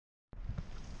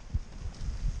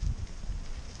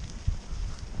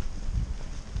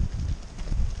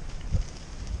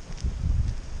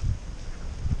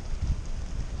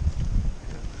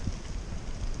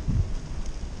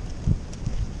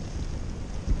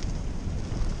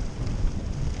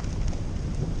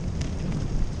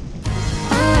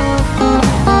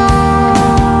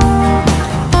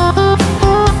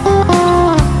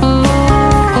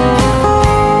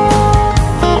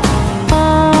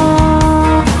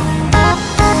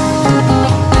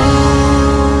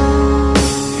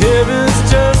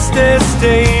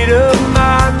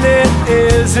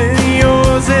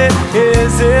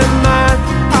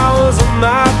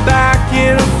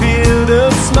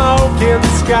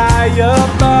sky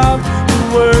above.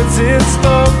 The words it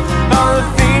spoke, all the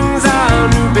things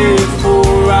I knew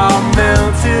before, all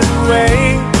melted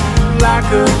away like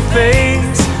a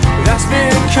face that's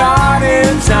been caught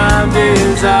in time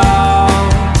dissolve.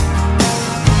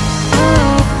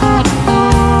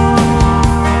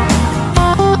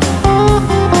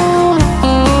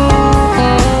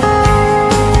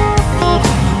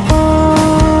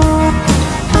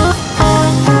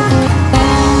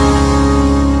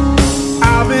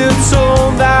 I've been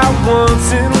told that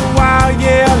once in a while,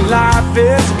 yeah, life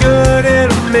is good,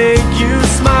 it'll make you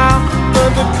smile, but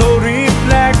the cold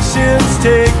reflections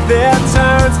take their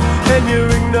turns and you're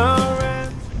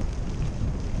ignorant.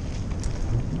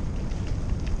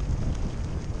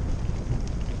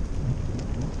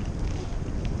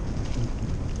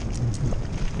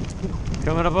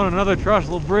 Coming up on another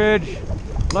Trussell Bridge.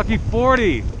 Lucky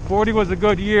 40. 40 was a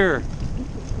good year.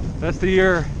 That's the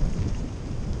year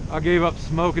I gave up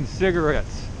smoking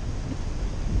cigarettes.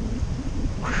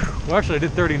 Well, actually I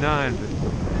did 39,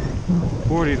 but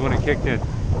 40 is when it kicked in.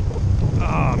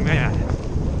 Oh man.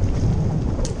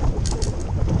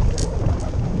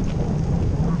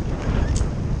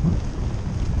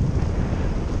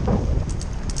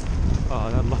 Oh,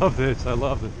 I love this. I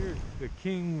love this. Here's the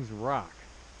King's Rock,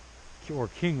 or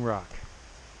King Rock.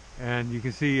 And you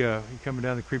can see you coming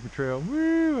down the Creeper Trail.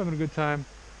 Woo, having a good time.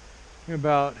 You're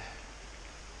about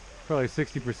probably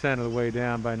 60% of the way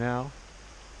down by now,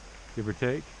 give or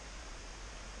take.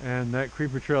 And that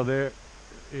Creeper Trail there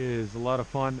is a lot of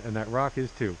fun, and that rock is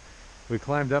too. We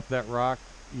climbed up that rock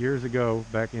years ago,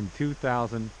 back in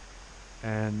 2000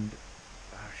 and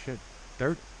oh shit,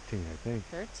 13 I think.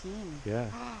 13. Yeah.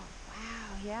 Oh,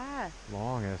 wow, yeah.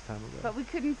 Long ass time ago. But we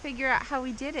couldn't figure out how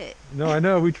we did it. No, I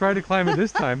know. We tried to climb it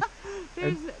this time.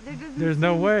 There's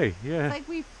no way. Yeah. It's like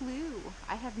we flew.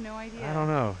 I have no idea. I don't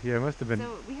know. Yeah, it must have been.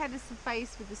 So we had to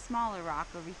suffice with the smaller rock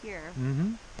over here.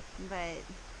 Mm-hmm.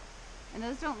 And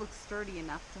those don't look sturdy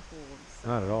enough to hold. So.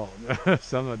 Not at all.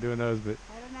 So I'm not doing those, but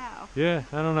I don't know. yeah,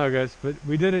 I don't know, guys. But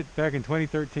we did it back in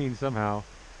 2013 somehow,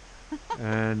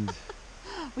 and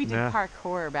we did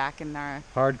parkour back in our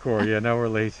hardcore. Yeah, now we're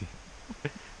lazy.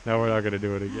 Now we're not gonna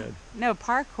do it again. No,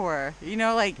 parkour. You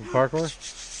know, like parkour.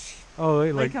 Oh,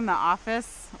 like in The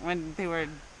Office when they were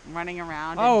running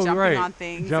around and jumping on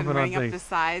things jumping and running on up the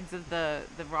sides of the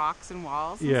rocks and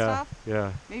walls and yeah, stuff.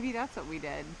 Yeah. Maybe that's what we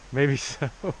did. Maybe so.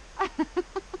 I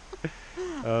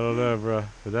don't know, bro.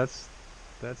 But that's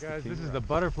guys, this is the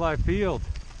butterfly field.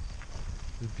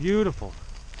 It's beautiful.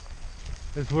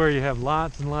 This is where you have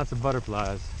lots and lots of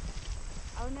butterflies.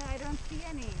 Oh no, I don't see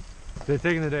any. They're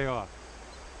taking the day off.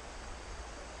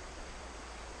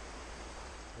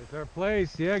 It's our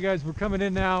place. Yeah, guys, we're coming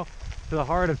in now to the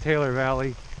heart of Taylor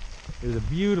Valley. There's a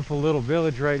beautiful little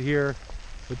village right here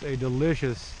with a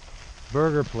delicious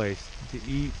burger place to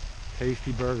eat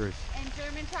tasty burgers. And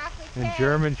German chocolate cake. And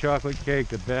German chocolate cake,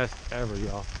 the best ever,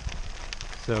 y'all.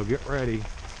 So get ready.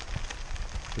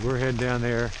 So we're heading down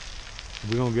there.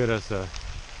 We're gonna get us a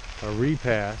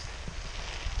repast.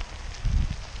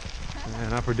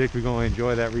 And I predict we're gonna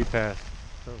enjoy that repast.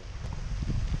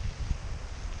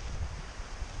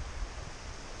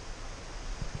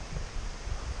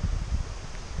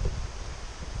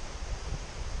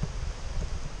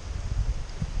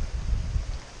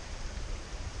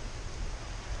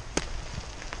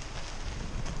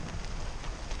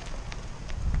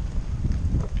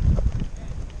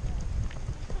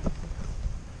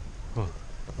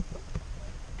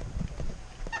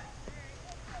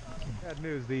 Bad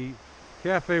news, the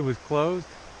cafe was closed.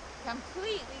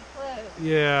 Completely closed.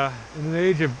 Yeah, in the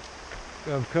age of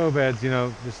COVID, you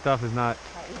know, this stuff is not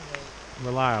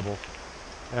reliable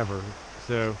ever.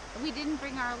 So we didn't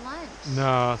bring our lunch.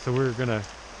 No, so we're gonna.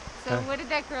 So what did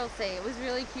that girl say? It was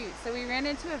really cute. So we ran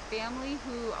into a family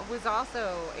who was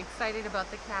also excited about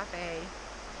the cafe,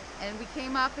 and we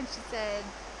came up and she said,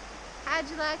 "How'd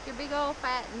you like your big old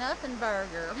fat nothing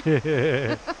burger?"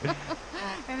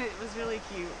 And it was really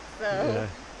cute. So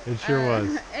yeah, it sure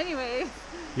was. Anyway.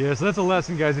 Yeah, so that's a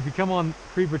lesson, guys. If you come on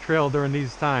Creeper Trail during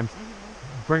these times,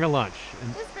 bring a lunch.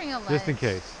 Just bring a lunch. Just in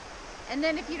case. And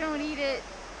then if you don't eat it,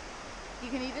 you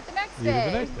can eat it the next day. Eat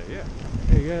it the next day, yeah.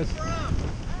 Hey, guys.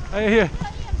 Hey, yeah.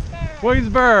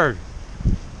 Williamsburg.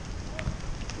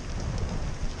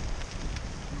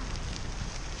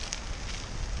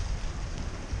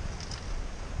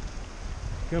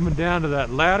 Coming down to that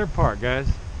latter part, guys.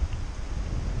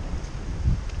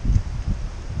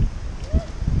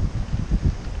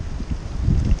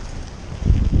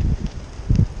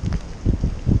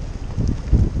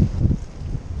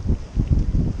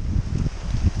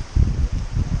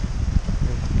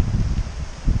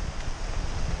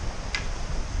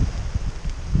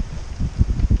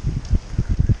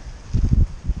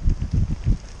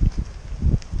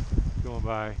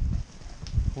 by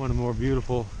one of the more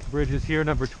beautiful bridges here,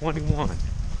 number 21.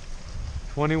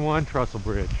 21 Trestle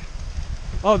Bridge.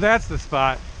 Oh, that's the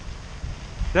spot.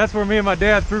 That's where me and my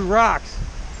dad threw rocks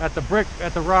at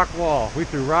the rock wall. We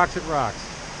threw rocks at rocks.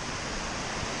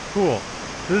 Cool.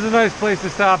 This is a nice place to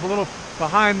stop, a little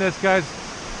behind this, guys,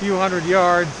 a few hundred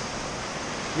yards.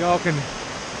 Y'all can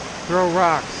throw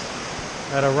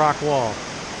rocks at a rock wall.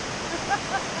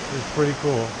 It's pretty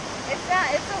cool. It's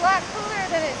a lot cooler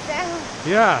than it sounds.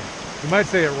 Yeah, you might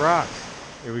say it rocks.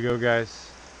 Here we go, guys.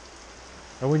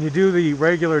 And when you do the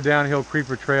regular downhill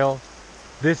creeper trail,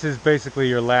 this is basically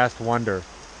your last wonder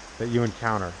that you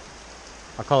encounter.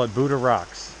 I call it Buddha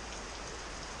Rocks.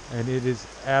 And it is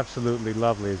absolutely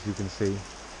lovely, as you can see.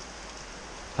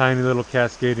 Tiny little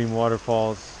cascading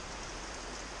waterfalls,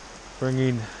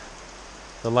 bringing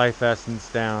the life essence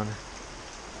down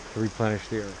to replenish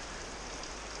the earth.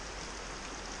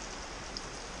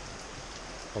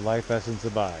 The life essence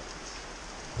abides.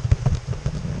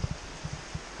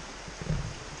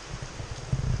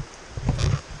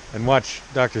 And watch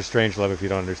Dr. Strangelove if you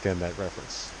don't understand that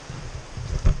reference.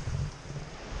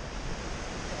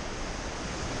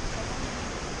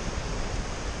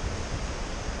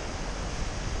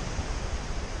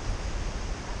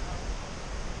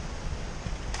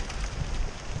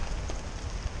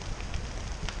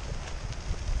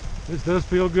 This does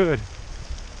feel good.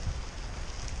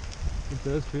 It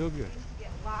does feel good. You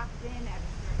get locked in at a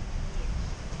certain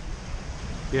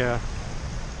age. Yeah.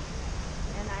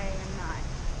 And I am not.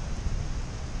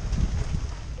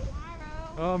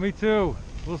 Tomorrow. Oh, me too.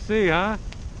 We'll see, huh?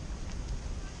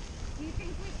 Do you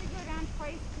think we should go down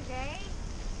twice today?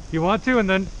 You want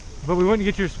to, but we wouldn't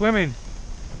get your swimming.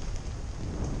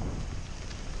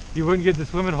 You wouldn't get the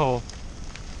swimming hole.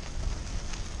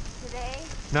 Today?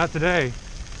 Not today.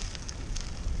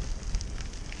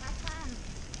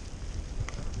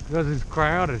 Because it's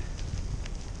crowded. You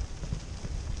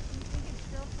think it's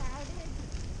still crowded?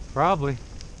 Probably.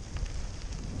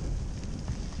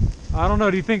 I don't know.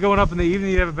 Do you think going up in the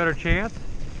evening you'd have a better chance?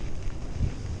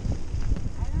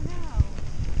 I don't know.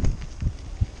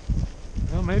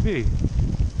 Well, maybe.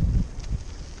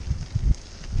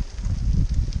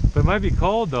 But it might be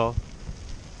cold though.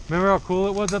 Remember how cool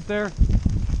it was up there?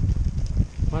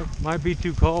 Might be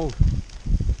too cold.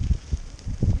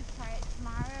 Just try it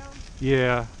tomorrow?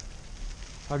 Yeah.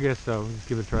 I guess so. Just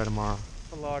give it a try tomorrow.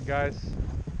 The log, guys.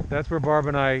 That's where Barb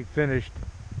and I finished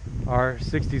our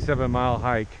 67-mile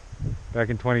hike back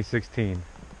in 2016.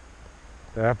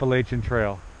 The Appalachian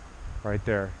Trail, right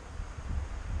there.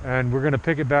 And we're gonna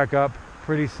pick it back up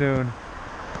pretty soon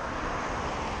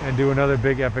and do another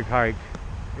big epic hike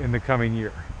in the coming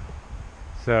year.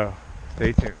 So,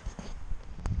 stay tuned.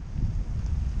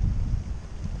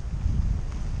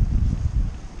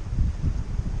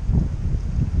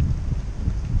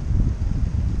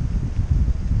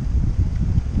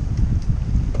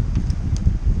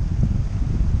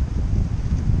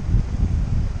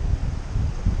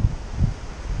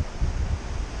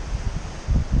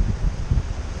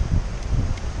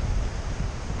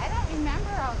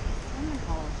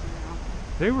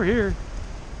 They were here,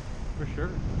 for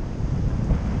sure.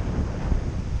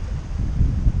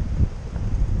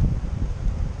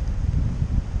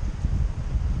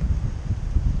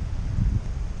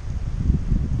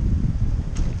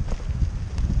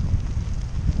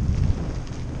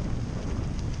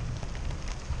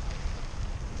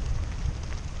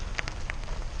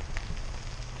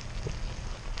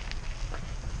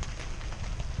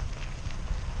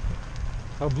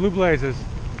 Oh, Blue Blazes.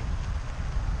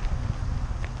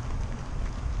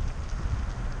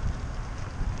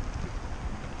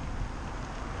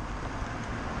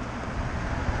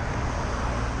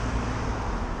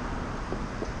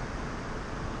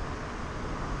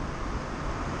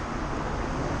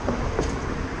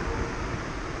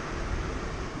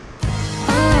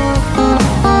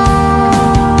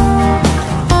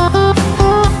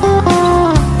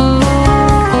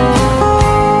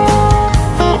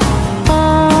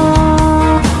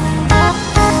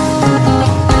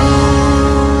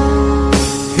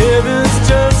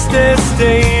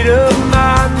 State of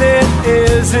mind that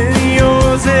isn't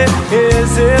yours, it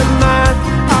isn't mine.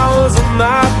 I was on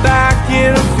my back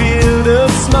in a field of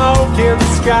smoke, in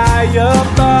the sky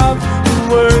above. The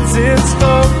words it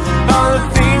spoke, all the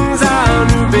things I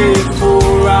knew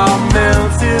before, all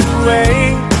melted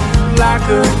away like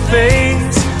a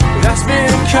face that's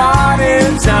been caught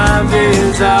in time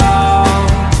is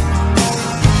all.